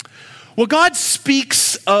Well,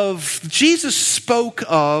 Jesus spoke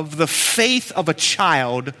of the faith of a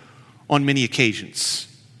child on many occasions.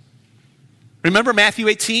 Remember Matthew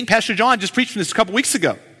 18? Pastor John just preached from this a couple weeks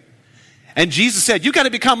ago. And Jesus said, you got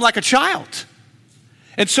to become like a child.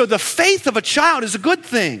 And so the faith of a child is a good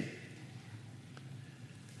thing.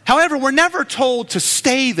 However, we're never told to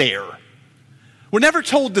stay there. We're never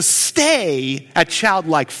told to stay at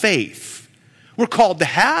childlike faith. We're called to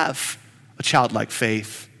have a childlike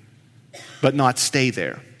faith, but not stay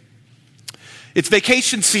there. It's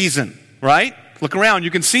vacation season, right? Look around,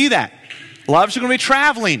 you can see that. A lot of us are going to be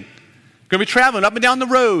traveling. Going to be traveling up and down the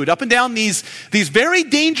road, up and down these very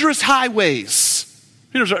dangerous highways.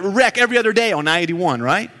 There's a wreck every other day on I-81,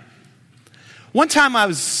 right? One time I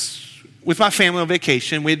was with my family on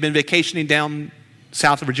vacation. We had been vacationing down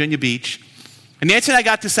south of Virginia Beach. And Nancy and I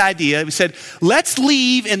got this idea. We said, let's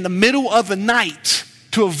leave in the middle of the night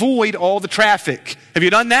to avoid all the traffic. Have you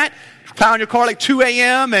done that? Plow in your car like 2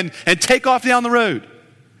 a.m. and take off down the road.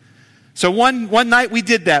 So one night we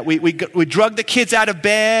did that. We drugged the kids out of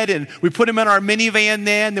bed and we put them in our minivan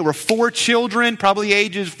then. There were 4 children, probably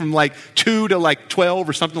ages from like 2 to like 12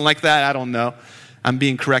 or something like that. I don't know. I'm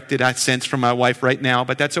being corrected, I sense, from my wife right now,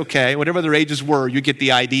 but that's okay. Whatever their ages were, you get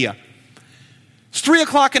the idea. It's 3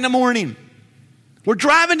 o'clock in the morning. We're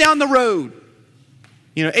driving down the road.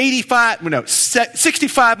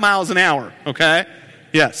 65 miles an hour, okay?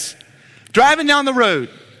 Yes. Driving down the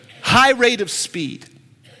road, high rate of speed.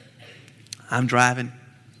 I'm driving.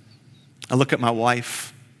 I look at my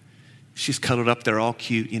wife. She's cuddled up there all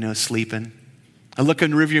cute, sleeping. I look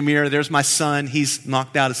in the rearview mirror. There's my son. He's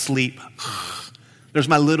knocked out asleep. There's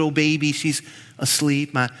my little baby. She's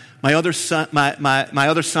asleep. My other son, my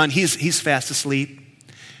other son, he's fast asleep.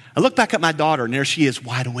 I look back at my daughter, and there she is,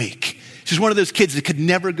 wide awake. She's one of those kids that could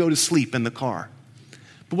never go to sleep in the car.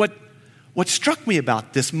 But what struck me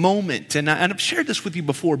about this moment, and I've shared this with you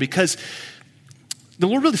before because the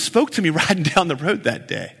Lord really spoke to me riding down the road that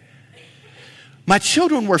day. My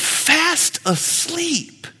children were fast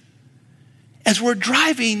asleep as we're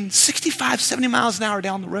driving 65, 70 miles an hour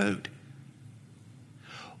down the road.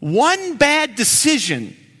 One bad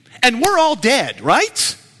decision, and we're all dead,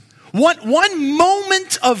 right? One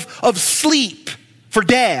moment of sleep for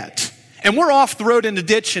dad, and we're off the road in the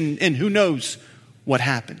ditch, and who knows what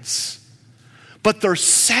happens. But they're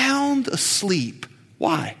sound asleep.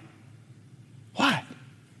 Why? Why?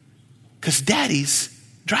 Because daddy's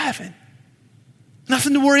driving.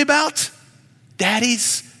 Nothing to worry about.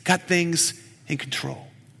 Daddy's got things in control.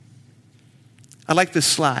 I like this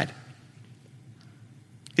slide.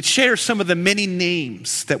 It shares some of the many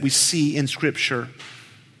names that we see in Scripture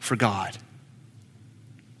for God.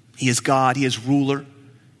 He is God. He is ruler.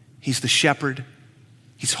 He's the shepherd.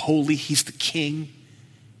 He's holy. He's the king.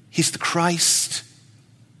 He's the Christ.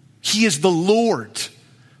 He is the Lord,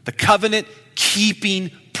 the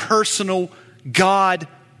covenant-keeping, personal God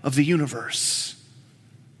of the universe.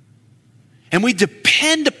 And we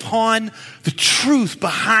depend upon the truth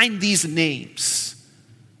behind these names.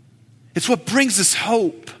 It's what brings us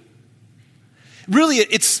hope. Really,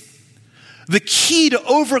 it's the key to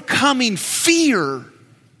overcoming fear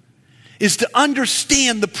is to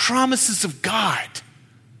understand the promises of God,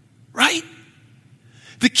 right?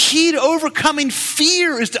 The key to overcoming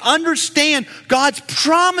fear is to understand God's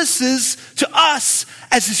promises to us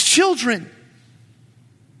as His children.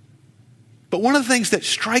 But one of the things that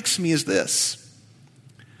strikes me is this.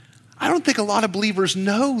 I don't think a lot of believers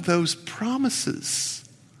know those promises.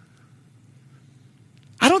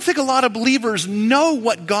 I don't think a lot of believers know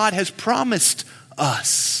what God has promised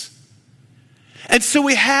us. And so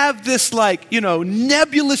we have this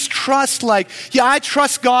nebulous trust, I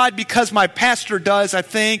trust God because my pastor does, I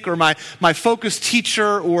think, or my focus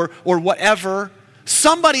teacher or whatever.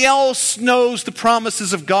 Somebody else knows the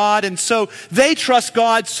promises of God, and so they trust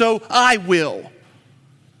God, so I will.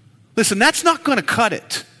 Listen, that's not going to cut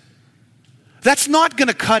it. That's not going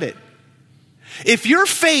to cut it. If your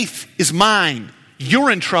faith is mine,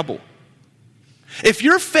 you're in trouble. If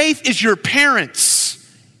your faith is your parents',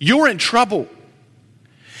 you're in trouble.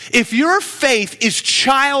 If your faith is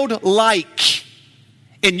childlike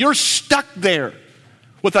and you're stuck there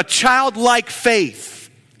with a childlike faith,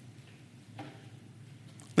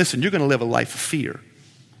 listen, you're going to live a life of fear.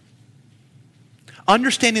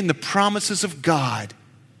 Understanding the promises of God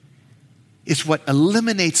is what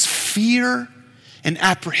eliminates fear and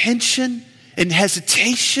apprehension and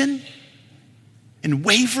hesitation and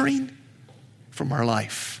wavering from our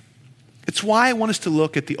life. It's why I want us to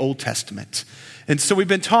look at the Old Testament. And so we've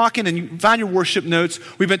been talking, and you find your worship notes,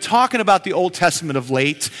 we've been talking about the Old Testament of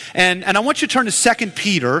late. And I want you to turn to 2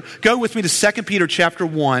 Peter. Go with me to 2 Peter chapter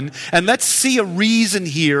 1, and let's see a reason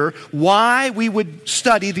here why we would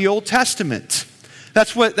study the Old Testament.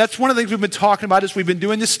 That's one of the things we've been talking about is we've been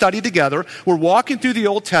doing this study together. We're walking through the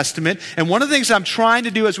Old Testament, and one of the things I'm trying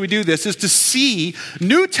to do as we do this is to see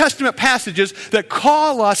New Testament passages that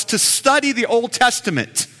call us to study the Old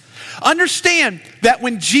Testament. Understand that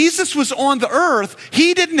when Jesus was on the earth,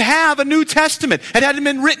 he didn't have a New Testament. It hadn't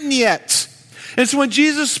been written yet. And so when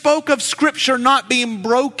Jesus spoke of Scripture not being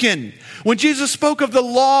broken, when Jesus spoke of the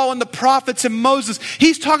law and the prophets and Moses,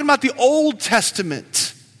 he's talking about the Old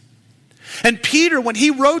Testament. And Peter, when he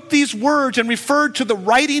wrote these words and referred to the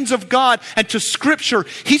writings of God and to Scripture,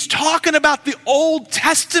 he's talking about the Old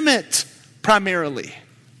Testament primarily.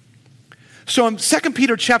 So in 2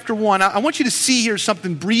 Peter chapter 1, I want you to see here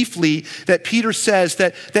something briefly that Peter says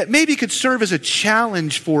that maybe could serve as a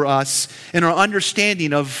challenge for us in our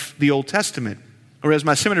understanding of the Old Testament. Or as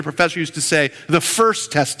my seminary professor used to say, the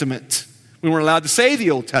First Testament. We weren't allowed to say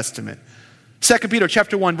the Old Testament. 2 Peter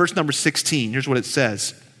chapter 1, verse number 16. Here's what it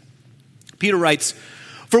says. Peter writes,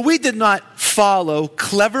 "For we did not follow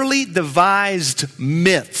cleverly devised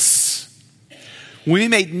myths. We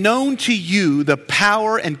made known to you the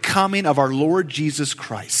power and coming of our Lord Jesus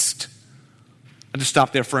Christ." I'll just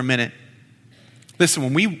stop there for a minute.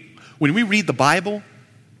 Listen, when we read the Bible,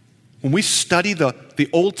 when we study the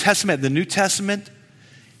Old Testament and the New Testament,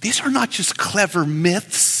 these are not just clever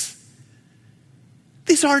myths.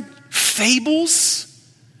 These aren't fables.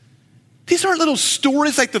 These aren't little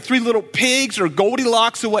stories like the Three Little Pigs or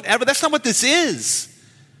Goldilocks or whatever. That's not what this is.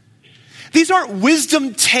 These aren't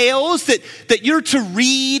wisdom tales that you're to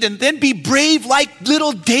read and then be brave like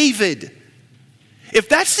little David. If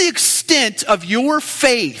that's the extent of your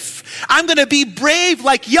faith, I'm going to be brave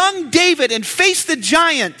like young David and face the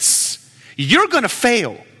giants, you're going to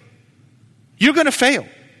fail. You're going to fail.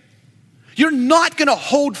 You're not going to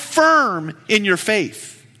hold firm in your faith.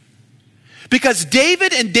 Because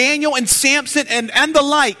David and Daniel and Samson and the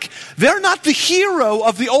like, they're not the hero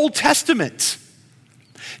of the Old Testament.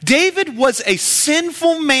 David was a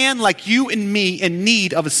sinful man like you and me in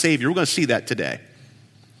need of a Savior. We're going to see that today.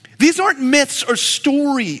 These aren't myths or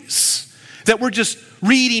stories that we're just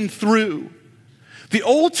reading through. The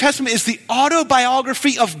Old Testament is the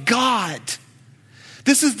autobiography of God.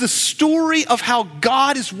 This is the story of how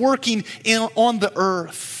God is working on the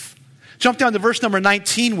earth. Jump down to verse number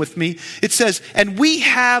 19 with me. It says, "And we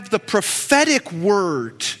have the prophetic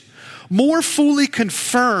word more fully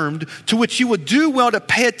confirmed, to which you would do well to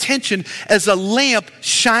pay attention as a lamp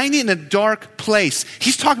shining in a dark place."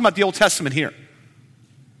 He's talking about the Old Testament here.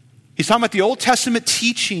 He's talking about the Old Testament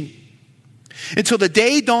teaching. "Until the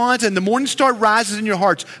day dawns and the morning star rises in your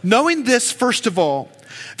hearts, knowing this, first of all,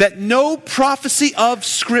 that no prophecy of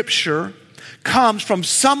Scripture comes from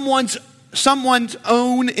someone's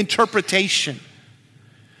own interpretation."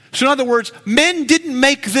 So in other words, men didn't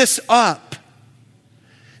make this up.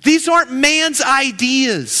 These aren't man's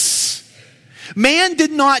ideas. Man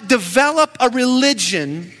did not develop a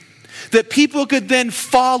religion that people could then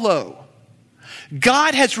follow.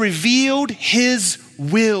 God has revealed his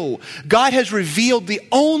will. God has revealed the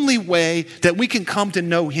only way that we can come to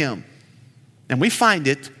know him. And we find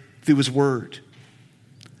it through his word.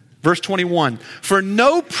 Verse 21, "For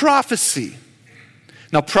no prophecy,"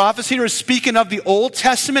 now prophecy here is speaking of the Old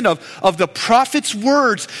Testament, of the prophet's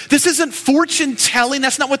words. This isn't fortune telling.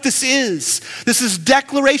 That's not what this is. This is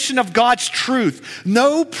declaration of God's truth.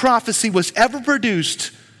 "No prophecy was ever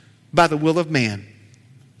produced by the will of man,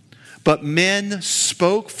 but men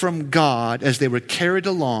spoke from God as they were carried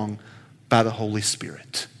along by the Holy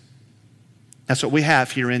Spirit." That's what we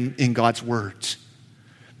have here in God's words.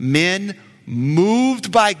 Men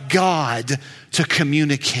moved by God to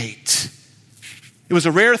communicate. It was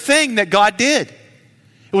a rare thing that God did.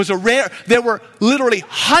 There were literally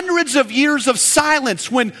hundreds of years of silence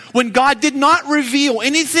when God did not reveal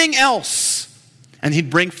anything else. And he'd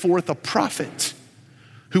bring forth a prophet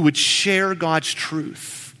who would share God's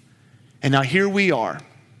truth. And now here we are,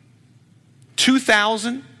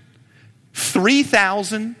 2,000,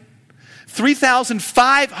 3,000,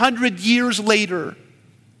 3,500 years later,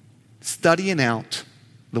 studying out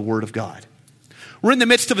the Word of God. We're in the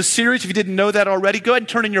midst of a series. If you didn't know that already, go ahead and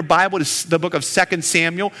turn in your Bible to the book of 2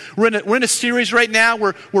 Samuel. We're in a series right now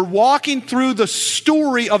where we're walking through the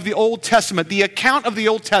story of the Old Testament, the account of the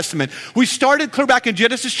Old Testament. We started clear back in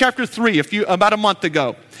Genesis chapter 3 about a month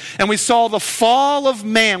ago. And we saw the fall of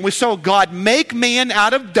man. We saw God make man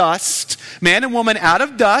out of dust, man and woman out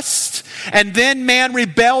of dust. And then man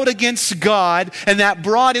rebelled against God, and that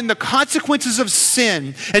brought in the consequences of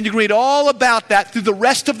sin. And you can read all about that through the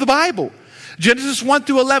rest of the Bible. Genesis 1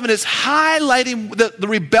 through 11 is highlighting the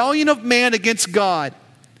rebellion of man against God.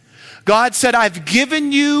 God said, I've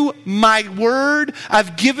given you my word,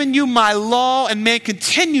 I've given you my law, and man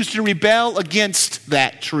continues to rebel against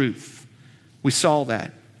that truth. We saw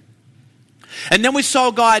that. And then we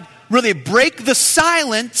saw God really break the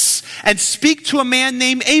silence and speak to a man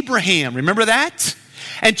named Abraham. Remember that?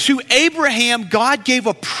 And to Abraham, God gave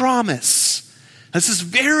a promise. This is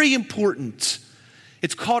very important.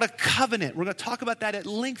 It's called a covenant. We're going to talk about that at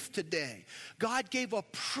length today. God gave a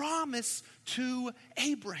promise to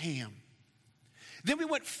Abraham. Then we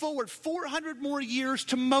went forward 400 more years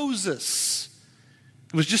to Moses.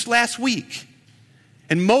 It was just last week.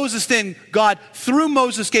 And Moses then, God, through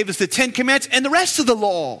Moses, gave us the 10 Commandments and the rest of the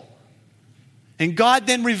law. And God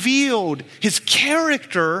then revealed his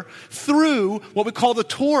character through what we call the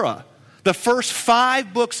Torah. The first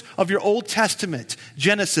 5 books of your Old Testament: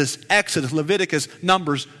 Genesis, Exodus, Leviticus,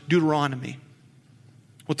 Numbers, Deuteronomy.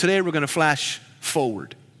 Well, today we're going to flash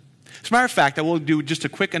forward. As a matter of fact, I will do just a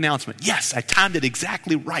quick announcement. Yes, I timed it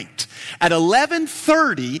exactly right. At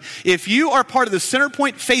 11:30, if you are part of the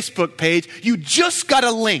Centerpoint Facebook page, you just got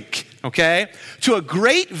a link, okay, to a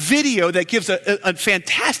great video that gives a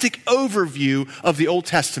fantastic overview of the Old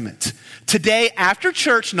Testament. Today, after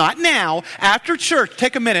church, not now, after church,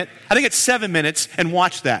 take a minute, I think it's 7 minutes, and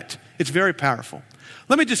watch that. It's very powerful.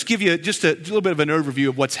 Let me just give you just a little bit of an overview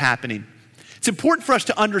of what's happening. It's important for us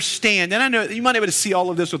to understand, and I know you might not be able to see all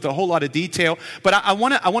of this with a whole lot of detail, but I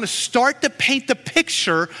want to start to paint the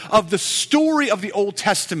picture of the story of the Old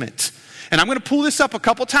Testament. And I'm going to pull this up a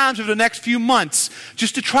couple times over the next few months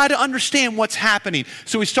just to try to understand what's happening.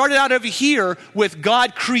 So we started out over here with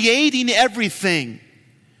God creating everything.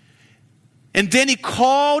 And then he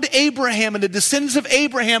called Abraham, and the descendants of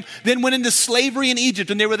Abraham then went into slavery in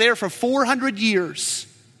Egypt, and they were there for 400 years.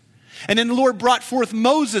 And then the Lord brought forth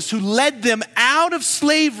Moses, who led them out of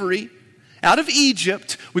slavery, out of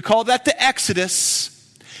Egypt. We call that the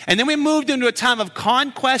Exodus. And then we moved into a time of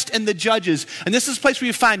conquest and the judges. And this is a place where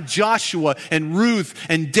you find Joshua and Ruth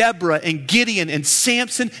and Deborah and Gideon and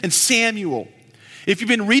Samson and Samuel. If you've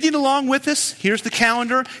been reading along with us, here's the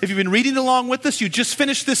calendar. If you've been reading along with us, you just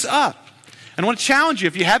finished this up. And I want to challenge you,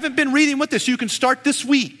 if you haven't been reading with us, you can start this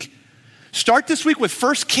week. Start this week with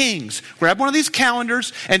 1 Kings. Grab one of these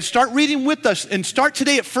calendars and start reading with us, and start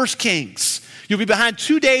today at 1 Kings. You'll be behind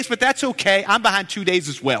 2 days, but that's okay. I'm behind 2 days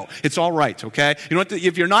as well. It's all right, okay? You know what?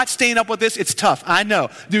 If you're not staying up with this, it's tough. I know.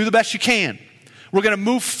 Do the best you can. We're going to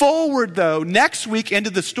move forward, though, next week into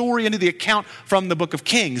the story, into the account from the book of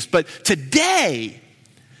Kings. But today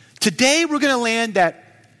we're going to land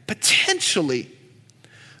at potentially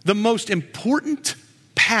the most important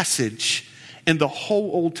passage in the whole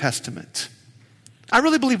Old Testament. I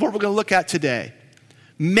really believe what we're going to look at today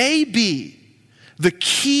may be the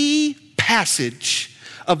key passage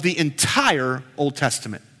of the entire Old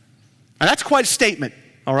Testament. Now, that's quite a statement,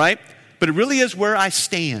 all right? But it really is where I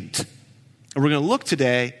stand. And we're going to look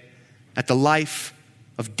today at the life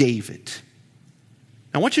of David.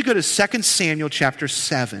 Now, I want you to go to 2 Samuel chapter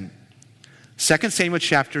 7. 2 Samuel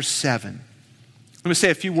chapter 7. Let me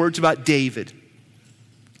say a few words about David.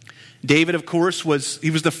 David, of course, was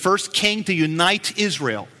the first king to unite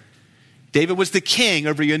Israel. David was the king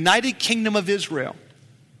over a united kingdom of Israel.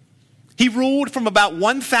 He ruled from about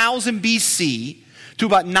 1000 BC to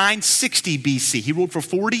about 960 BC. He ruled for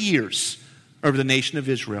 40 years over the nation of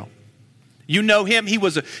Israel. You know him. He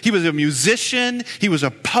was a musician. He was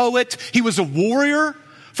a poet. He was a warrior.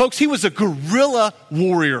 Folks, he was a guerrilla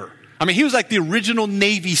warrior. I mean, he was like the original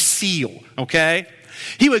Navy SEAL, okay?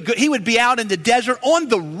 He would be out in the desert on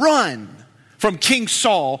the run from King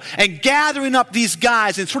Saul and gathering up these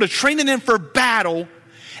guys and sort of training them for battle.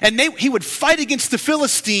 And he would fight against the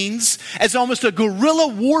Philistines as almost a guerrilla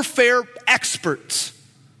warfare expert.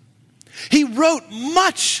 He wrote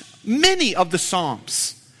many of the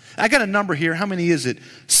Psalms. I got a number here. How many is it?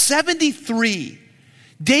 73.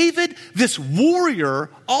 David, this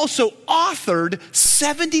warrior, also authored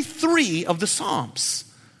 73 of the Psalms.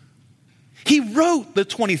 He wrote the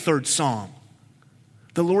 23rd Psalm.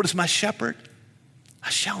 The Lord is my shepherd,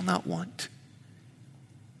 I shall not want.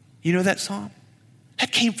 You know that psalm?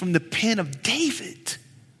 That came from the pen of David.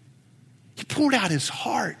 He poured out his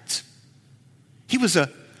heart. He was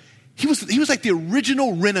like the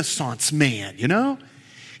original Renaissance man, you know?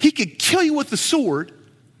 He could kill you with the sword,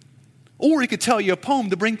 or he could tell you a poem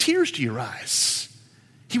to bring tears to your eyes.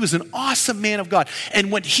 He was an awesome man of God.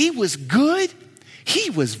 And when he was good, he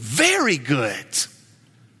was very good.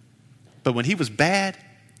 But when he was bad,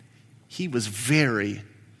 he was very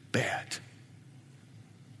bad.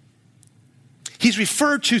 He's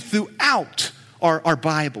referred to throughout our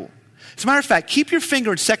Bible. As a matter of fact, keep your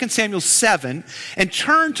finger in 2 Samuel 7 and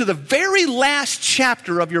turn to the very last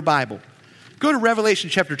chapter of your Bible. Go to Revelation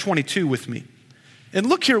chapter 22 with me. And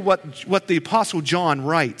look here what the Apostle John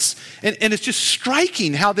writes. And it's just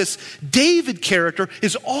striking how this David character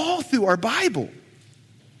is all through our Bible.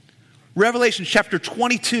 Revelation chapter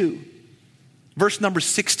 22, verse number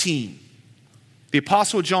 16. The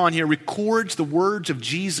Apostle John here records the words of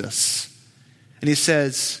Jesus. And he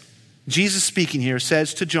says, Jesus speaking here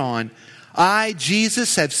says to John, I,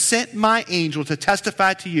 Jesus, have sent my angel to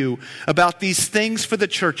testify to you about these things for the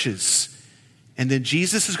churches. And then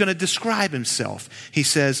Jesus is going to describe himself. He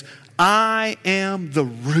says, I am the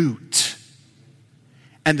root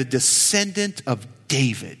and the descendant of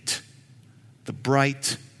David, the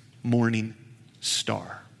bright morning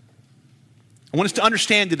star. I want us to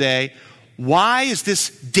understand today, why is this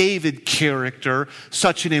David character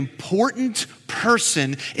such an important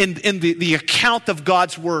person in the account of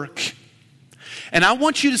God's work? And I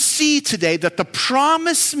want you to see today that the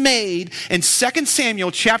promise made in 2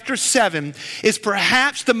 Samuel chapter 7 is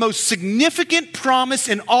perhaps the most significant promise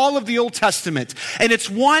in all of the Old Testament. And it's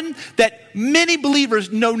one that many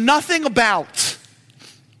believers know nothing about,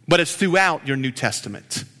 but it's throughout your New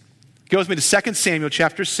Testament. Go with me to 2 Samuel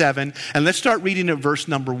chapter 7, and let's start reading at verse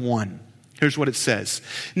number 1. Here's what it says.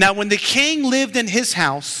 Now when the king lived in his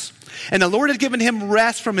house, and the Lord had given him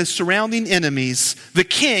rest from his surrounding enemies, the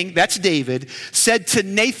king, that's David, said to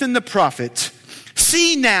Nathan the prophet,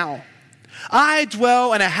 see now, I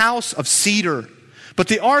dwell in a house of cedar, but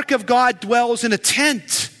the ark of God dwells in a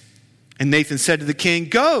tent. And Nathan said to the king,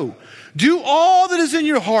 go, do all that is in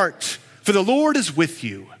your heart, for the Lord is with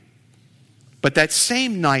you. But that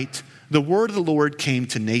same night, the word of the Lord came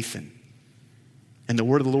to Nathan. And the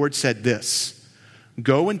word of the Lord said this,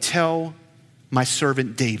 go and tell my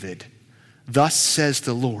servant David, thus says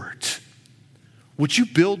the Lord, would you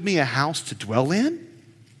build me a house to dwell in?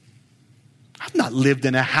 I've not lived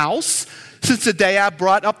in a house since the day I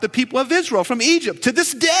brought up the people of Israel from Egypt to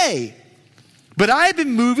this day. But I have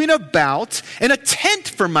been moving about in a tent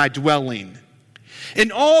for my dwelling. In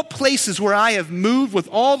all places where I have moved with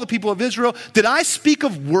all the people of Israel, did I speak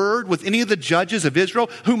of word with any of the judges of Israel,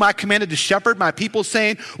 whom I commanded to shepherd my people,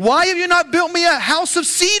 saying, why have you not built me a house of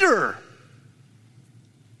cedar?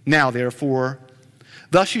 Now, therefore,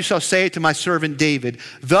 thus you shall say to my servant David,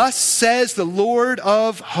 thus says the Lord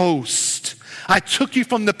of hosts, I took you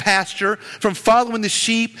from the pasture, from following the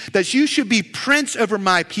sheep, that you should be prince over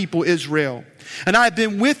my people Israel. And I have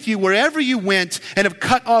been with you wherever you went, and have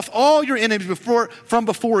cut off all your enemies from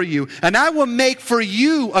before you. And I will make for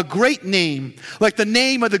you a great name, like the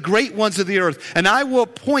name of the great ones of the earth. And I will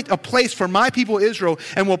appoint a place for my people Israel,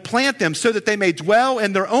 and will plant them so that they may dwell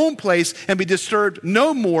in their own place and be disturbed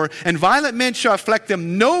no more. And violent men shall afflict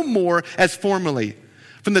them no more as formerly,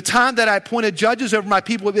 from the time that I appointed judges over my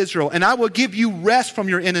people of Israel. And I will give you rest from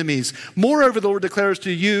your enemies. Moreover, the Lord declares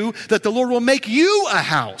to you that the Lord will make you a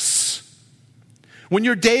house. When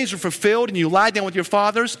your days are fulfilled and you lie down with your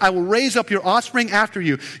fathers, I will raise up your offspring after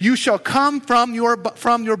you. You shall come from your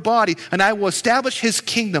body, and I will establish his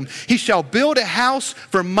kingdom. He shall build a house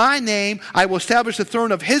for my name. I will establish the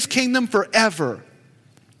throne of his kingdom forever.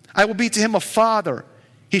 I will be to him a father.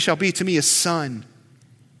 He shall be to me a son.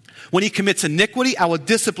 When he commits iniquity, I will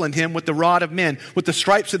discipline him with the rod of men, with the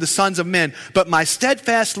stripes of the sons of men. But my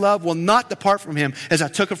steadfast love will not depart from him, as I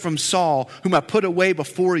took it from Saul, whom I put away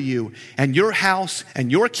before you. And your house and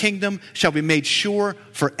your kingdom shall be made sure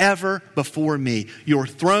forever before me. Your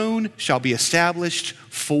throne shall be established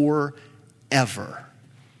forever.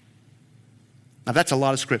 Now that's a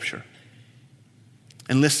lot of scripture.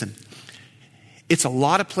 And listen, it's a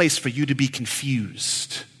lot of place for you to be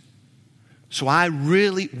confused. So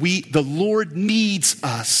the Lord needs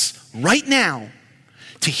us right now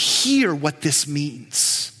to hear what this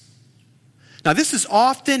means. Now, this is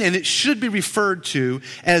often, and it should be referred to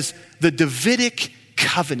as the Davidic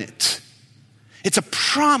covenant. It's a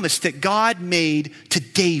promise that God made to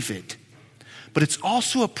David, but it's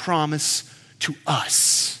also a promise to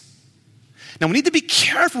us. Now, we need to be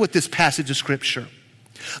careful with this passage of Scripture.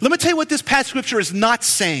 Let me tell you what this passage of Scripture is not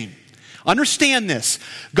saying. Understand this.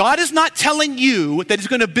 God is not telling you that he's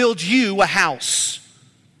going to build you a house.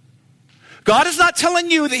 God is not telling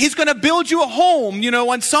you that he's going to build you a home,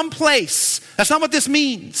 in some place. That's not what this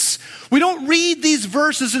means. We don't read these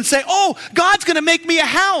verses and say, oh, God's going to make me a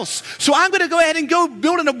house, so I'm going to go ahead and go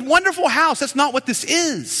build a wonderful house. That's not what this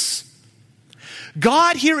is.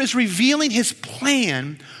 God here is revealing his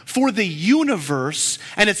plan for the universe,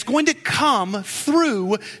 and it's going to come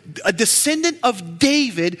through a descendant of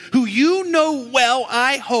David who you know well,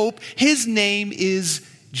 I hope. His name is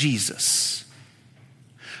Jesus.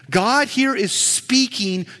 God here is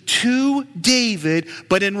speaking to David,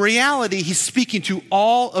 but in reality, he's speaking to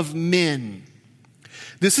all of men.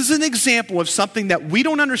 This is an example of something that we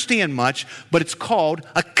don't understand much, but it's called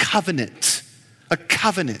a covenant. A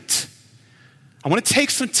covenant. I want to take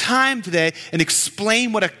some time today and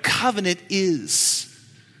explain what a covenant is.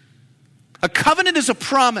 A covenant is a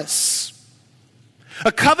promise.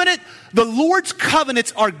 A covenant, the Lord's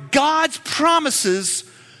covenants are God's promises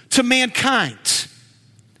to mankind.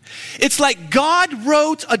 It's like God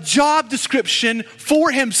wrote a job description for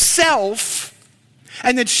himself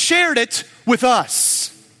and then shared it with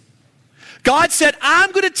us. God said,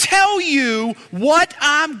 I'm going to tell you what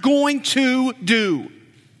I'm going to do.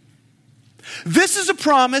 This is a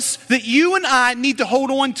promise that you and I need to hold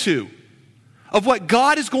on to of what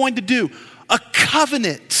God is going to do. A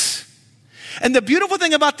covenant. And the beautiful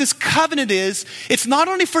thing about this covenant is it's not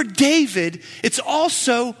only for David, it's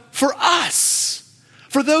also for us.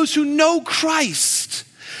 For those who know Christ.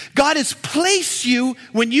 God has placed you,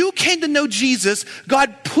 when you came to know Jesus,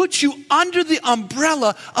 God put you under the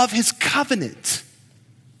umbrella of his covenant.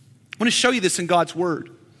 I want to show you this in God's word.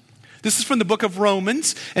 This is from the book of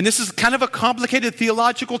Romans, and this is kind of a complicated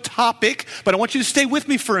theological topic, but I want you to stay with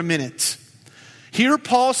me for a minute. Here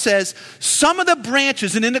Paul says, some of the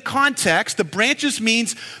branches, and in the context, the branches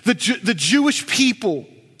means the Jewish people.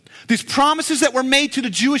 These promises that were made to the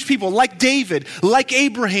Jewish people, like David, like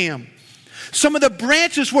Abraham. Some of the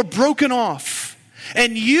branches were broken off.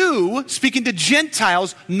 And you, speaking to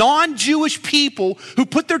Gentiles, non-Jewish people who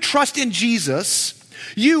put their trust in Jesus,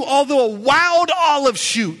 you, although a wild olive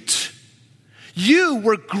shoot, you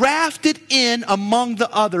were grafted in among the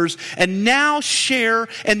others and now share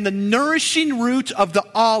in the nourishing root of the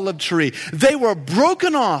olive tree. They were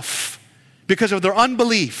broken off because of their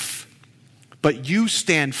unbelief. But you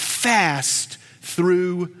stand fast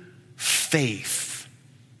through faith.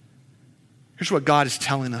 Here's what God is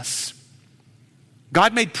telling us.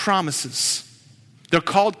 God made promises. They're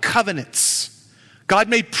called covenants. God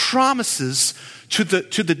made promises to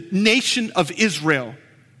the nation of Israel.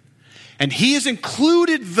 And he has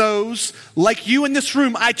included those like you in this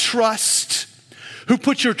room, I trust, who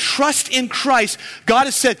put your trust in Christ. God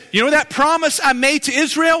has said, you know that promise I made to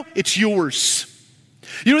Israel? It's yours.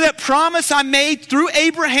 You know that promise I made through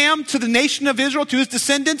Abraham to the nation of Israel, to his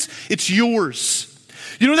descendants? It's yours.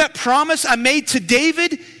 You know that promise I made to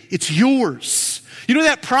David? It's yours. You know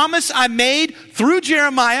that promise I made through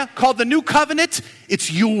Jeremiah called the New Covenant?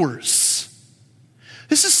 It's yours.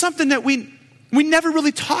 This is something that we never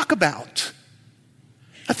really talk about.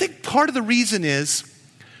 I think part of the reason is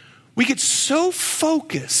we get so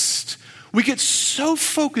focused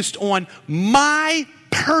on my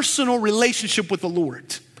personal relationship with the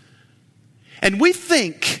Lord. And we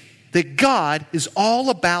think that God is all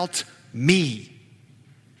about me.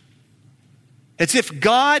 It's if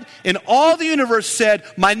God in all the universe said,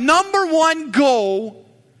 my number one goal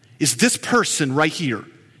is this person right here.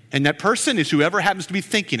 And that person is whoever happens to be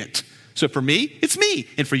thinking it. So for me, it's me.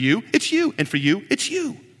 And for you, it's you. And for you, it's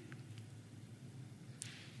you.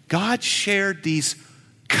 God shared these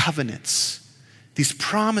covenants, these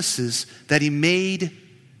promises that he made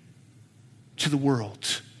to the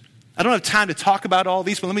world. I don't have time to talk about all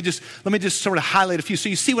these, but let me just sort of highlight a few so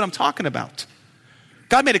you see what I'm talking about.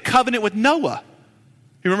 God made a covenant with Noah.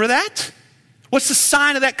 You remember that? What's the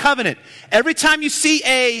sign of that covenant? Every time you see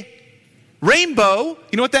a rainbow,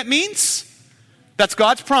 you know what that means? That's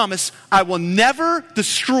God's promise. I will never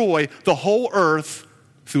destroy the whole earth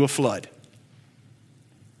through a flood.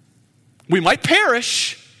 We might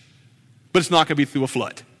perish, but it's not going to be through a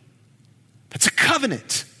flood. That's a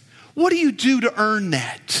covenant. What do you do to earn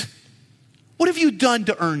that? What have you done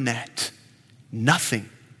to earn that? Nothing.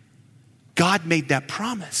 God made that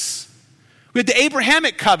promise. We had the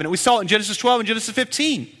Abrahamic covenant. We saw it in Genesis 12 and Genesis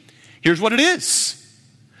 15. Here's what it is.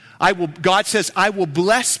 God says, I will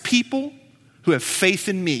bless people who have faith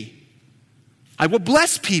in me. I will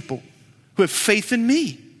bless people who have faith in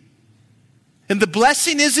me. And the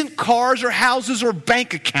blessing isn't cars or houses or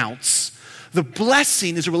bank accounts. The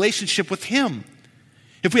blessing is a relationship with him.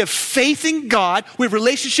 If we have faith in God, we have a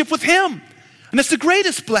relationship with him. And that's the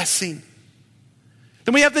greatest blessing.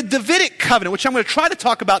 Then we have the Davidic covenant, which I'm going to try to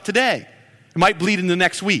talk about today. It might bleed into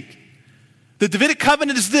next week. The Davidic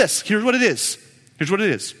covenant is this. Here's what it is. Here's what it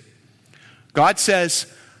is. God says,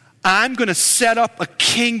 I'm going to set up a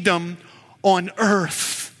kingdom on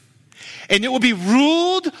earth, and it will be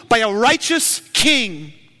ruled by a righteous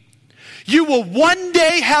king. You will one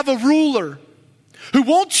day have a ruler who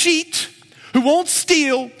won't cheat, who won't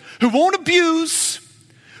steal, who won't abuse,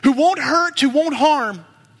 who won't hurt, who won't harm.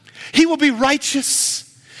 He will be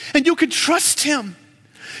righteous, and you can trust him.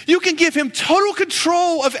 You can give him total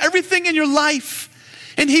control of everything in your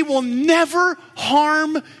life, and he will never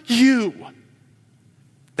harm you.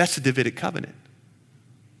 That's the Davidic covenant.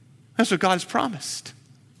 That's what God has promised.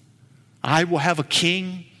 I will have a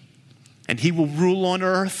king, and he will rule on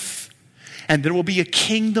earth, and there will be a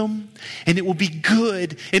kingdom, and it will be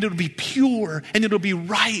good, and it will be pure, and it will be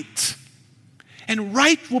right. And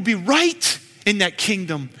right will be right in that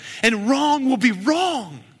kingdom, and wrong will be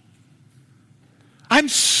wrong. I'm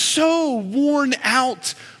so worn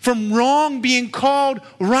out from wrong being called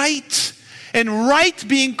right and right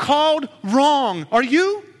being called wrong. Are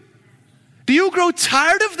you? Do you grow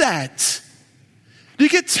tired of that? Do you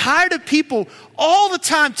get tired of people all the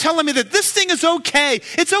time telling me that this thing is okay?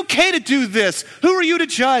 It's okay to do this. Who are you to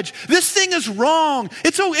judge? This thing is wrong.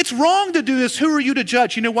 It's wrong to do this. Who are you to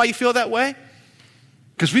judge? You know why you feel that way?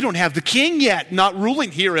 Because we don't have the king yet, not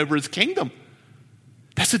ruling here over his kingdom.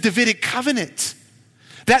 That's a Davidic covenant.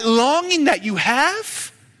 That longing that you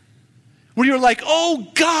have, where you're like, oh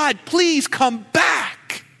God, please come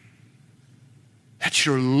back. That's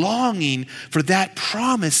your longing for that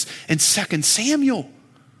promise in 2 Samuel.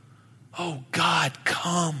 Oh God,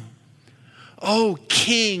 come. Oh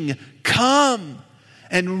King, come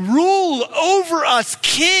and rule over us,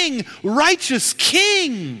 King, righteous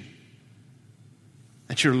King.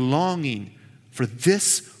 That you're longing for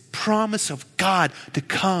this promise of God to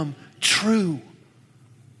come true.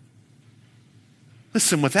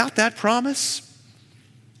 Listen, without that promise,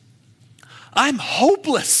 I'm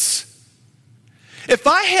hopeless. If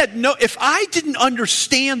I didn't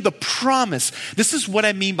understand the promise, this is what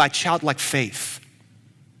I mean by childlike faith.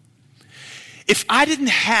 If I didn't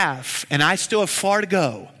have, and I still have far to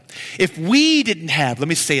go, if we didn't have, let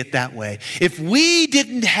me say it that way, if we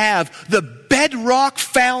didn't have the bedrock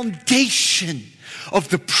foundation of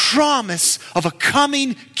the promise of a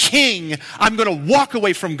coming king, I'm going to walk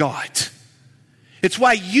away from God. It's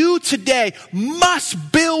why you today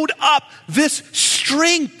must build up this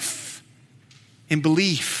strength in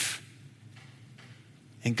belief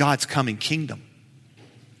in God's coming kingdom.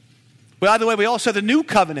 Well, by the way, we also have the new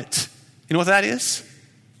covenant. You know what that is?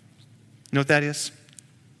 You know what that is?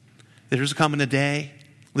 There's coming a day.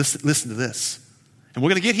 Listen to this. And we're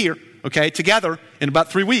going to get here, okay, together in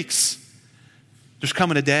about 3 weeks. There's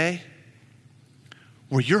coming a day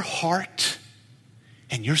where your heart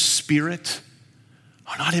and your spirit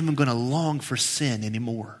are not even going to long for sin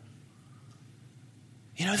anymore.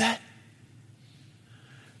 You know that?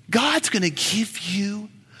 God's going to give you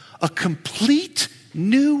a complete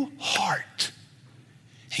new heart.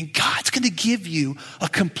 And God's going to give you a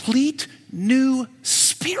complete new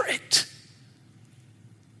spirit.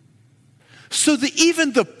 So that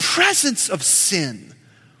even the presence of sin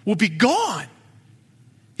will be gone.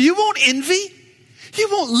 You won't envy. You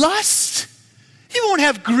won't lust. You won't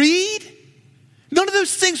have greed. None of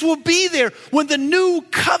those things will be there when the new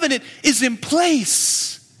covenant is in place.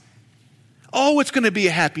 Oh, it's going to be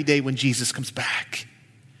a happy day when Jesus comes back.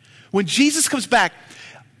 When Jesus comes back,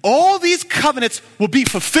 all these covenants will be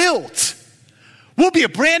fulfilled. We'll be a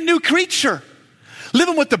brand new creature,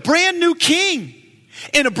 living with the brand new king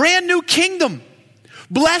in a brand new kingdom,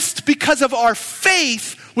 blessed because of our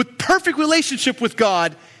faith with perfect relationship with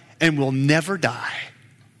God, and we'll never die.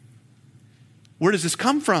 Where does this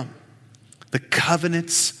come from? The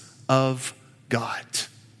covenants of God.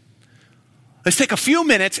 Let's take a few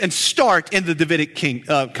minutes and start in the Davidic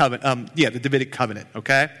covenant. The Davidic covenant,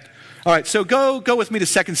 okay? All right, so go with me to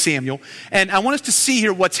 2 Samuel, and I want us to see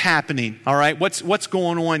here what's happening, all right? What's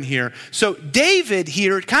going on here? So David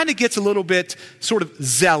here kind of gets a little bit sort of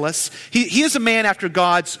zealous. He is a man after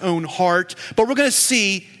God's own heart, but we're going to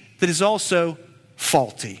see that he's also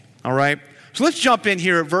faulty, all right? So let's jump in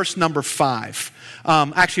here at verse number 5.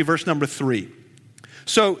 Actually, verse number 3.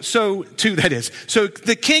 So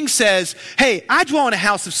the king says, hey, I dwell in a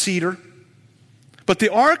house of cedar, but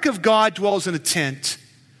the ark of God dwells in a tent.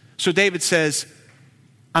 So David says,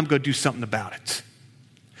 I'm going to do something about it.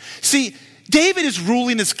 See, David is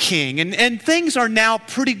ruling as king, and things are now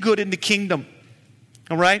pretty good in the kingdom.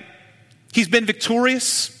 All right? He's been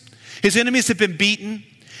victorious. His enemies have been beaten.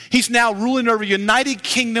 He's now ruling over a united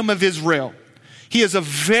kingdom of Israel. He is a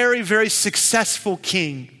very, very successful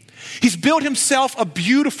king. He's built himself a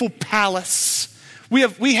beautiful palace.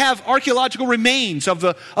 We have archaeological remains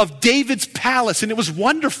of David's palace, and it was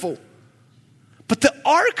wonderful. But the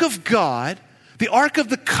Ark of God, the Ark of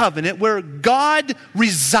the Covenant, where God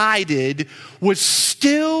resided, was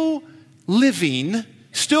still living,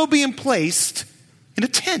 still being placed in a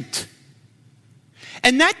tent.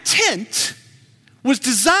 And that tent was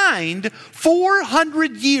designed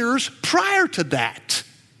 400 years prior to that.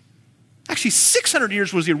 Actually, 600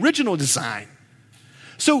 years was the original design.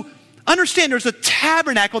 So understand, there's a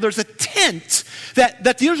tabernacle, there's a tent that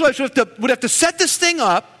the Israelites would have to set this thing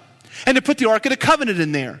up and to put the Ark of the Covenant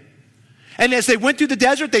in there. And as they went through the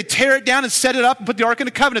desert, they tear it down and set it up and put the Ark of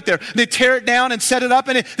the Covenant there. They tear it down and set it up,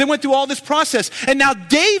 and they went through all this process. And now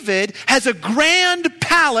David has a grand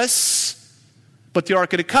palace, but the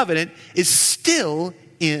Ark of the Covenant is still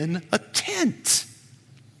in a tent.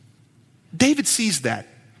 David sees that.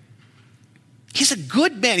 He's a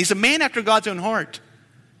good man. He's a man after God's own heart.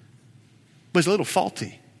 But he's a little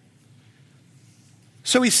faulty.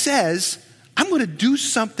 So he says, I'm going to do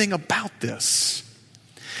something about this.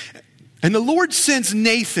 And the Lord sends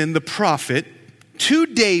Nathan, the prophet, to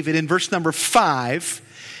David in verse number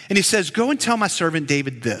 5. And he says, go and tell my servant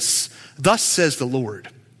David this. Thus says the Lord.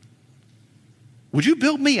 Would you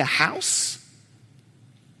build me a house?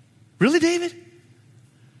 Really, David?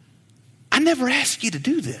 I never asked you to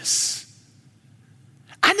do this.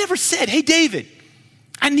 I never said, hey, David,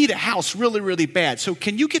 I need a house really, really bad. So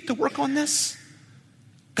can you get to work on this?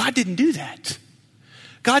 God didn't do that.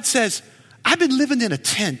 God says, I've been living in a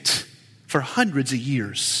tent for hundreds of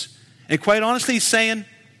years. And quite honestly, he's saying,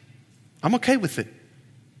 I'm okay with it.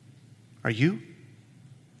 Are you?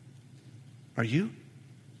 Are you?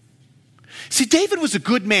 See, David was a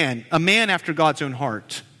good man, a man after God's own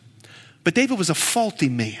heart. But David was a faulty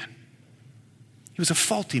man. He was a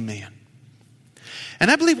faulty man. And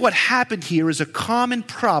I believe what happened here is a common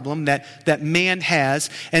problem that man has,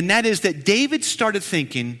 and that is that David started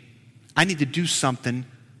thinking, I need to do something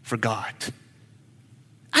for God.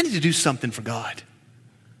 I need to do something for God.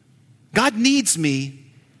 God needs me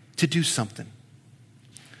to do something.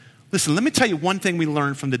 Listen, let me tell you one thing we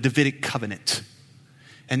learned from the Davidic covenant,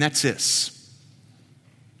 and that's this.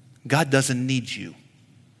 God doesn't need you.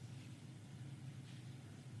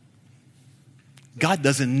 God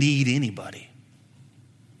doesn't need anybody.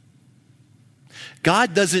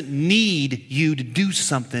 God doesn't need you to do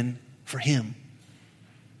something for him.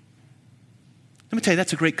 Let me tell you,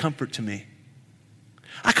 that's a great comfort to me.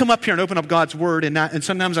 I come up here and open up God's word, and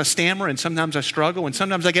sometimes I stammer, and sometimes I struggle, and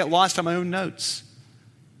sometimes I get lost on my own notes.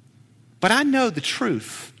 But I know the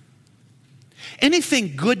truth.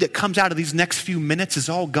 Anything good that comes out of these next few minutes is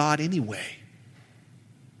all God anyway.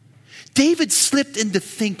 David slipped into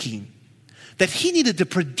thinking that he needed to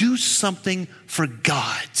produce something for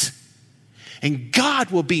God. And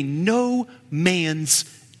God will be no man's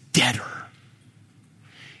debtor.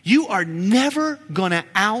 You are never going to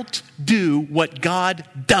outdo what God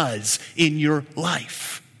does in your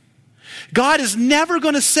life. God is never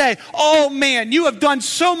going to say, oh man, you have done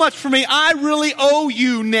so much for me, I really owe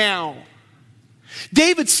you now.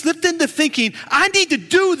 David slipped into thinking, I need to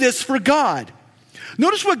do this for God.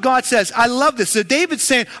 Notice what God says. I love this. So David's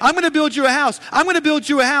saying, I'm going to build you a house. I'm going to build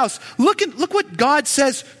you a house. Look what God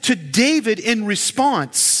says to David in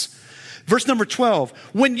response. Verse number 12.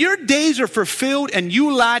 When your days are fulfilled and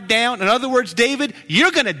you lie down, in other words, David,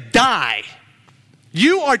 you're going to die.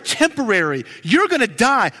 You are temporary. You're going to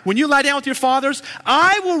die. When you lie down with your fathers,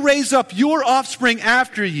 I will raise up your offspring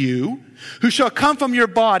after you, who shall come from your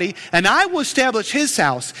body, and I will establish his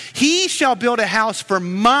house. He shall build a house for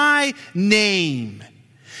my name.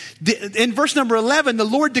 In verse number 11, the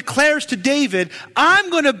Lord declares to David,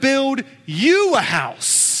 I'm going to build you a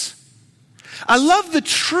house. I love the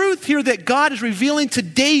truth here that God is revealing to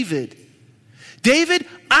David. David,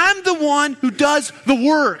 I'm the one who does the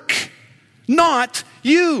work, not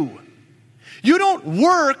you. You don't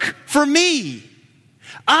work for me.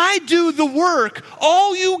 I do the work.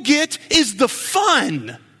 All you get is the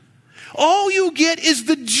fun. All you get is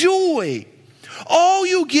the joy. All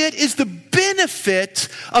you get is the benefit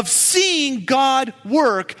of seeing God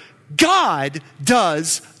work. God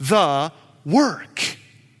does the work.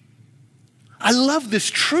 I love this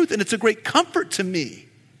truth, and it's a great comfort to me.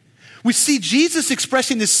 We see Jesus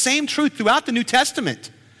expressing this same truth throughout the New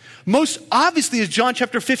Testament. Most obviously is John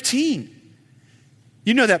chapter 15.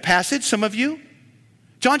 You know that passage, some of you.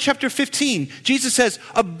 John chapter 15, Jesus says,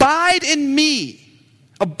 abide in me,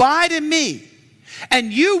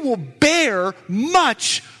 and you will bear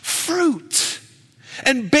much fruit.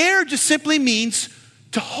 And bear just simply means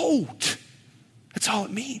to hold. That's all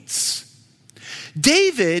it means.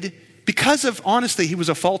 David, because of, honestly, he was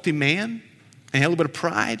a faulty man and he had a little bit of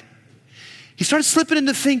pride, he started slipping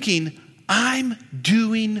into thinking, I'm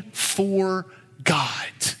doing for God.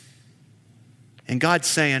 And God's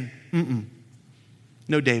saying,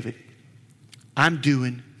 no, David, I'm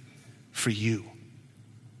doing for you.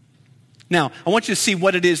 Now, I want you to see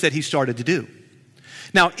what it is that he started to do.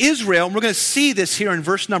 Now, Israel, and we're going to see this here in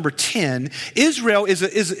verse number 10, Israel is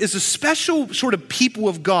a special sort of people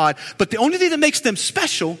of God, but the only thing that makes them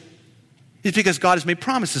special is because God has made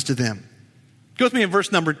promises to them. Go with me in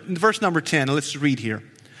verse number 10, and let's read here.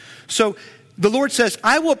 So, the Lord says,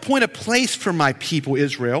 I will appoint a place for my people,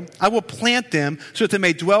 Israel. I will plant them so that they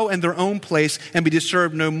may dwell in their own place and be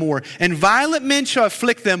disturbed no more. And violent men shall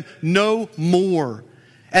afflict them no more.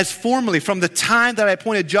 As formerly, from the time that I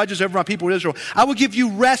appointed judges over my people Israel, I will give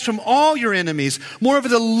you rest from all your enemies. Moreover,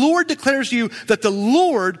 the Lord declares to you that the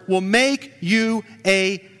Lord will make you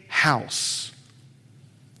a house.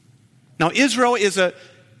 Now, Israel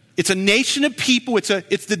it's a nation of people. It's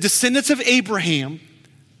the descendants of Abraham.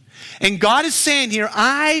 And God is saying here,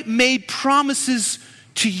 I made promises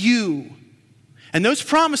to you. And those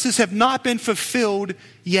promises have not been fulfilled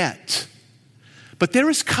yet. But there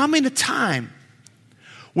is coming a time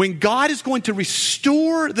when God is going to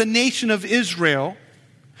restore the nation of Israel,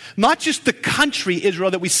 not just the country Israel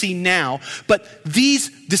that we see now, but these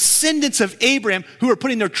descendants of Abraham who are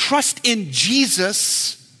putting their trust in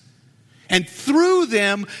Jesus. And through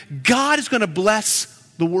them, God is going to bless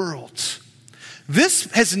the world. This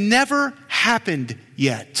has never happened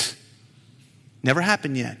yet. Never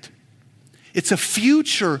happened yet. It's a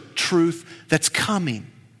future truth that's coming.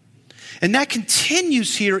 And that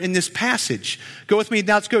continues here in this passage. Go with me,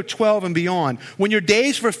 now let's go 12 and beyond. When your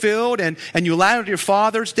days are fulfilled and you lie with your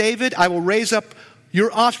fathers, David, I will raise up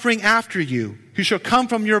your offspring after you, who shall come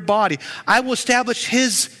from your body. I will establish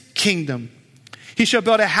his kingdom. He shall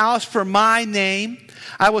build a house for my name.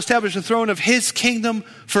 I will establish the throne of his kingdom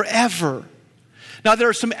forever. Now, there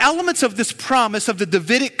are some elements of this promise of the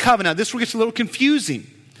Davidic covenant. This gets a little confusing.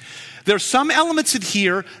 There are some elements in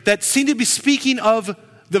here that seem to be speaking of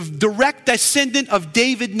the direct descendant of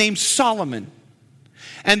David named Solomon.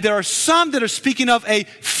 And there are some that are speaking of a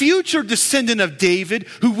future descendant of David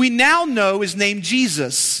who we now know is named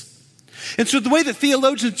Jesus. And so the way that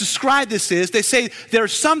theologians describe this is they say there are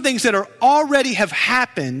some things that are already have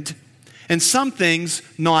happened and some things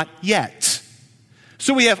not yet.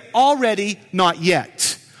 So we have already, not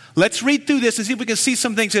yet. Let's read through this and see if we can see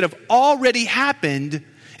some things that have already happened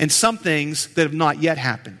and some things that have not yet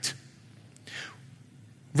happened.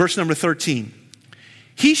 Verse number 13.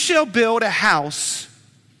 He shall build a house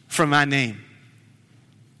for my name.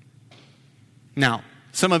 Now,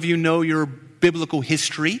 some of you know your biblical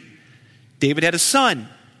history. David had a son.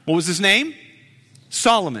 What was his name?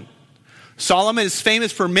 Solomon. Solomon is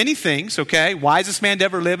famous for many things, okay? Wisest man to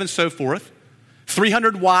ever live and so forth.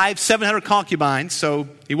 300 wives, 700 concubines, so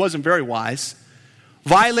he wasn't very wise.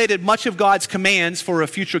 Violated much of God's commands for a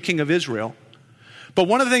future king of Israel. But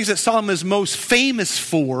one of the things that Solomon is most famous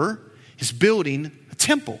for is building a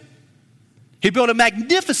temple. He built a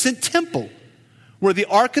magnificent temple where the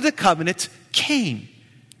Ark of the Covenant came.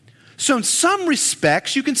 So in some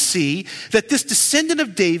respects, you can see that this descendant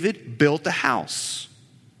of David built a house.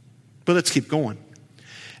 But let's keep going.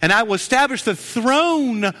 And I will establish the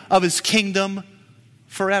throne of his kingdom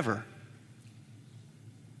forever.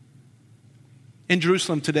 In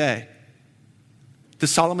Jerusalem today,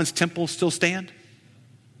 does Solomon's temple still stand?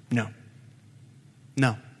 No.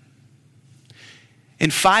 No.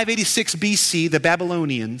 In 586 BC, the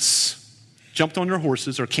Babylonians jumped on their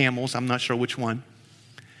horses or camels, I'm not sure which one,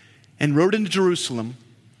 and rode into Jerusalem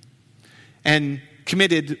and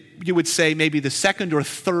committed, you would say, maybe the second or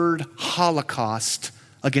third Holocaust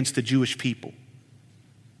against the Jewish people.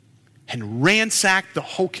 And ransacked the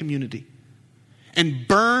whole community and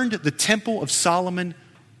burned the temple of Solomon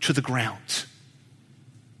to the ground.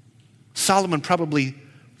 Solomon, probably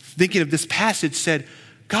thinking of this passage, said,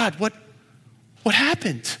 God, what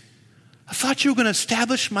happened? I thought you were going to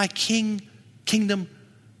establish my kingdom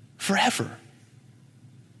forever.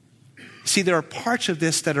 See, there are parts of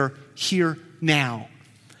this that are here now,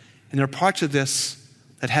 and there are parts of this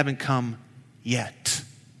that haven't come yet.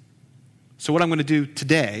 So what I'm going to do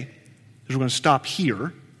today is we're going to stop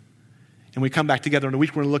here, and we come back together in a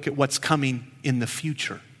week. We're going to look at what's coming in the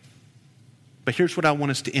future. But here's what I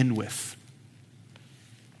want us to end with.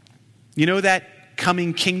 You know that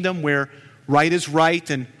coming kingdom where right is right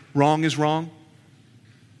and wrong is wrong?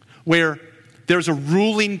 Where there's a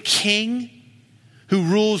ruling king who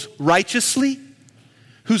rules righteously,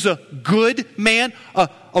 who's a good man, a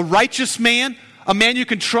righteous man, a man you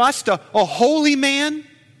can trust, a holy man.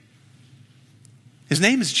 His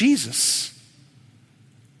name is Jesus.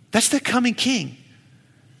 That's the coming king,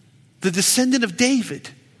 the descendant of David.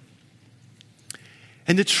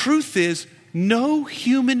 And the truth is, no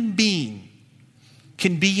human being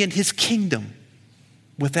can be in his kingdom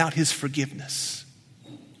without his forgiveness.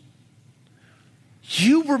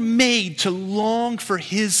 You were made to long for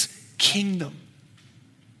his kingdom.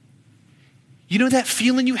 You know that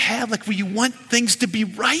feeling you have, like where you want things to be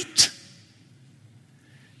right?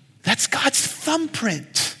 That's God's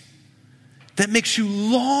thumbprint that makes you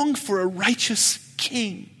long for a righteous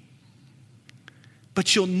king.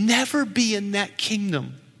 But you'll never be in that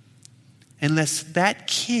kingdom unless that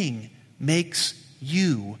king makes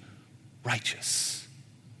you righteous.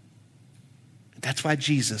 That's why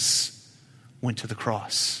Jesus went to the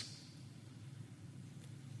cross,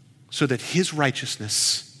 so that his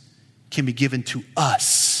righteousness can be given to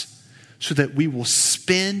us, so that we will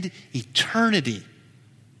spend eternity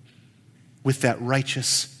with that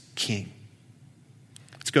righteous king.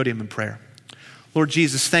 Let's go to him in prayer. Lord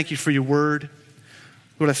Jesus, thank you for your word.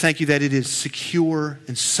 Lord, I thank you that it is secure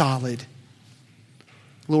and solid.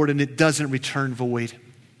 Lord, and it doesn't return void.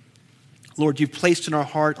 Lord, you've placed in our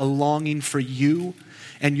heart a longing for you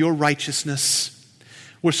and your righteousness.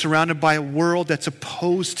 We're surrounded by a world that's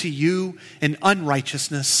opposed to you and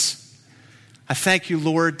unrighteousness. I thank you,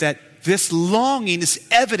 Lord, that this longing is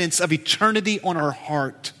evidence of eternity on our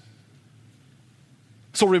heart.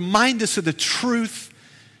 So remind us of the truth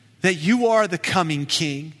that you are the coming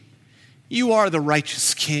king. You are the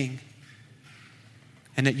righteous king.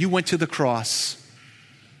 And that you went to the cross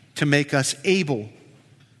to make us able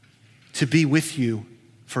to be with you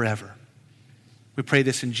forever. We pray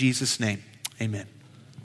this in Jesus' name. Amen.